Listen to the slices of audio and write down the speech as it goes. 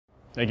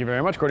Thank you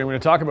very much, Courtney. We're going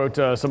to talk about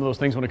some of those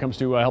things when it comes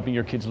to helping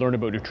your kids learn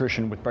about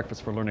nutrition with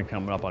Breakfast for Learning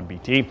coming up on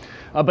BT.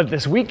 But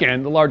this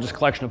weekend, the largest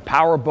collection of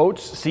power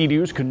boats,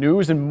 sea-doos,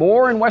 canoes, and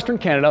more in Western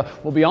Canada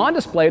will be on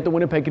display at the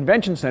Winnipeg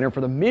Convention Centre for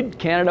the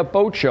MidCanada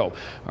Boat Show.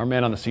 Our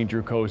man on the scene,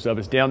 Drew Kozub,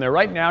 is down there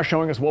right now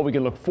showing us what we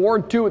can look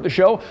forward to at the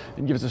show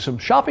and gives us some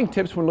shopping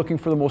tips when looking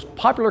for the most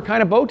popular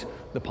kind of boat,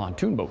 the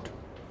pontoon boat.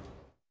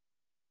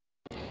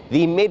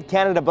 The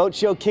MidCanada Boat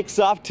Show kicks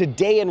off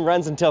today and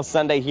runs until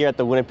Sunday here at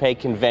the Winnipeg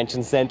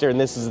Convention Centre, and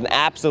this is an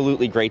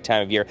absolutely great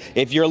time of year.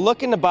 If you're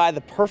looking to buy the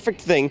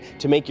perfect thing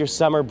to make your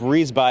summer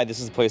breeze by, this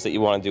is the place that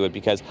you want to do it,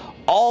 because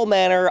all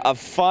manner of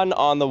fun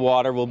on the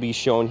water will be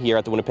shown here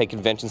at the Winnipeg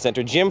Convention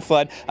Centre. Jim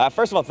Flood,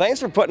 first of all, thanks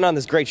for putting on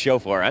this great show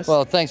for us.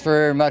 Well, thanks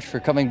very much for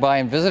coming by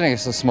and visiting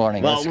us this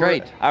morning. That's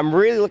great. I'm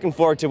really looking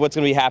forward to what's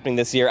going to be happening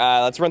this year.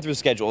 Let's run through the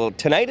schedule.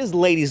 Tonight is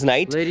Ladies'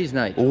 Night. Ladies'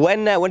 Night.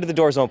 When do the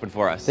doors open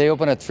for us? They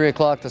open at 3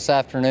 o'clock this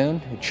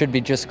afternoon. It should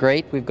be just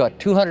great. We've got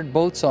 200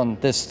 boats on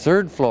this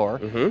third floor,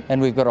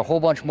 and we've got a whole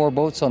bunch more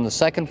boats on the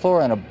second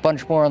floor and a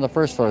bunch more on the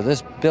first floor.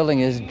 This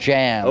building is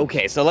jammed.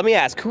 Okay, so let me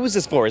ask, who is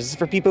this for? Is this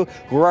for people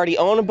who already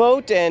own a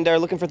boat and are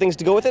looking for things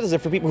to go with it? Is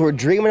it for people who are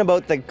dreaming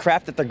about the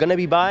craft that they're going to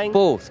be buying?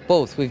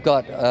 Both. We've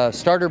got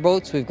starter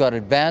boats, we've got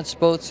advanced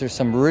boats. There's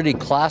some really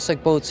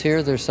classic boats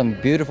here. There's some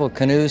beautiful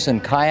canoes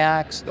and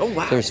kayaks. Oh,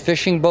 wow. There's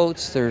fishing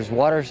boats, there's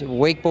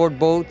wakeboard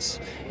boats,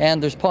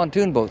 and there's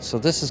pontoon boats. So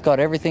this has got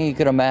everything you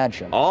could imagine.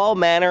 All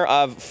manner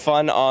of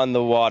fun on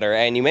the water.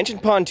 And you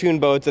mentioned pontoon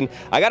boats, and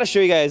I got to show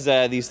you guys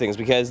these things,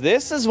 because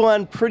this is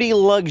one pretty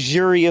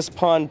luxurious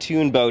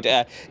pontoon boat.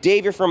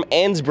 Dave, you're from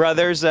Enns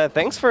Brothers.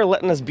 Thanks for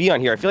letting us be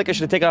on here. I feel like I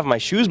should have taken off my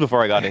shoes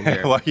before I got in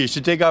here. Well, you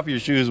should take off your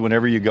shoes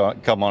whenever you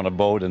come on a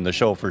boat in the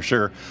show for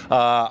sure.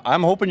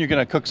 I'm hoping you're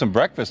going to cook some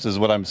breakfast is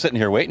what I'm sitting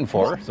here waiting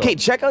for. Okay,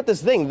 check out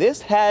this thing.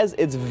 This has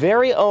its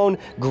very own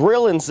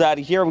grill inside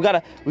of here. We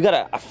got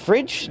a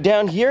fridge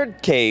down here.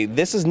 Okay,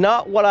 this is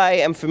not what I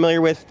am familiar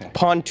with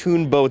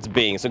pontoon boats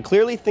being. So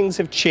clearly things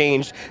have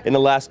changed in the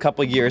last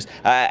couple of years.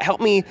 Help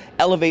me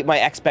elevate my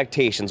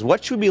expectations.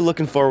 What should we be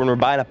looking for when we're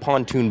buying a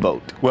pontoon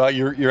boat? Well,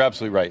 you're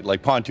absolutely right.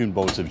 Like, pontoon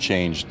boats have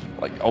changed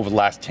like over the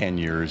last 10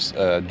 years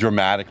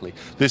dramatically.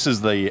 This is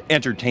the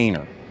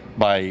Entertainer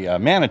by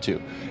Manitou,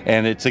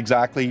 and it's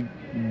exactly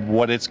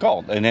what it's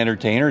called, an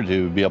entertainer,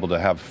 to be able to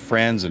have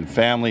friends and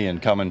family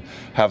and come and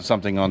have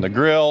something on the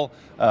grill,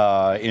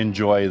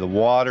 enjoy the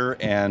water,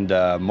 and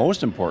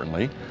most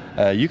importantly,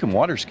 you can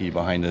water ski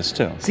behind this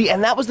too. See,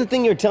 and that was the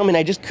thing you were telling me, and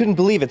I just couldn't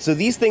believe it. So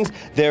these things,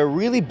 they're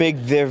really big,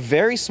 they're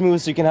very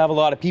smooth, so you can have a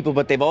lot of people,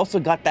 but they've also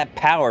got that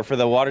power for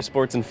the water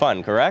sports and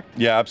fun, correct?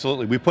 Yeah,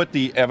 absolutely. We put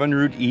the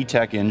Evinrude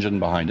E-Tech engine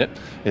behind it.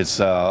 It's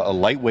a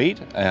lightweight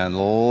and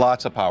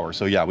lots of power.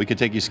 So yeah, we could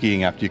take you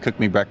skiing after you cook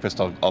me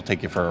breakfast. I'll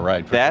take you for a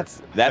ride.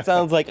 That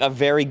sounds like a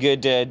very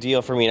good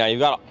deal for me. Now, you've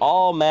got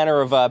all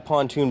manner of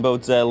pontoon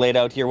boats laid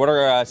out here. What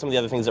are some of the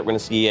other things that we're going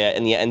to see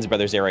in the Enns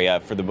Brothers area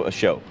for the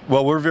show?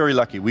 Well, we're very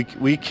lucky.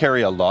 We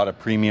carry a lot of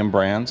premium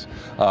brands,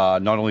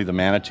 not only the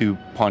Manitou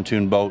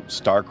pontoon boat,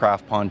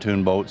 Starcraft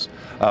pontoon boats.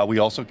 We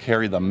also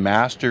carry the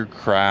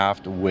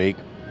Mastercraft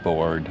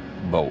wakeboard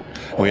boat.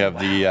 We have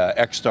the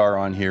X-Star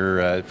on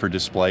here for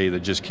display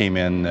that just came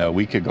in a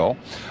week ago,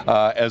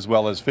 as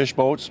well as fish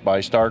boats by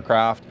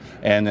Starcraft.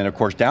 And then, of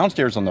course,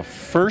 downstairs on the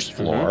first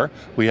floor,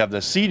 we have the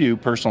Sea-Doo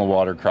personal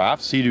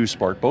watercraft, Sea-Doo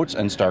sport boats,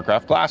 and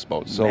Starcraft glass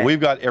boats. So we've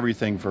got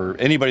everything for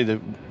anybody that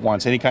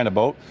wants any kind of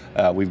boat.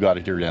 We've got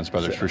it here at Enns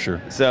Brothers for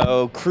sure.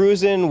 So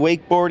cruising,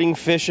 wakeboarding,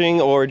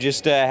 fishing, or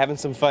just having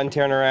some fun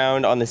tearing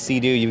around on the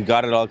Sea-Doo, you've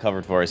got it all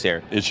covered for us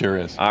here. It sure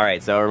is. All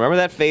right, so remember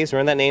that face,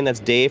 remember that name. That's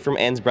Dave from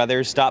Enns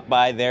Brothers. Stop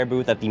by their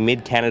booth at the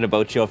MidCanada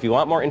Boat Show. If you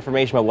want more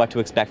information about what to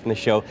expect from the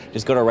show,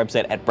 just go to our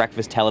website at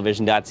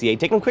breakfasttelevision.ca.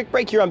 Taking a quick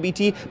break here on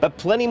BT, but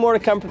plenty more to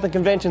come from the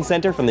Convention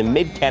Centre from the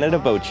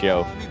MidCanada Boat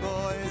Show.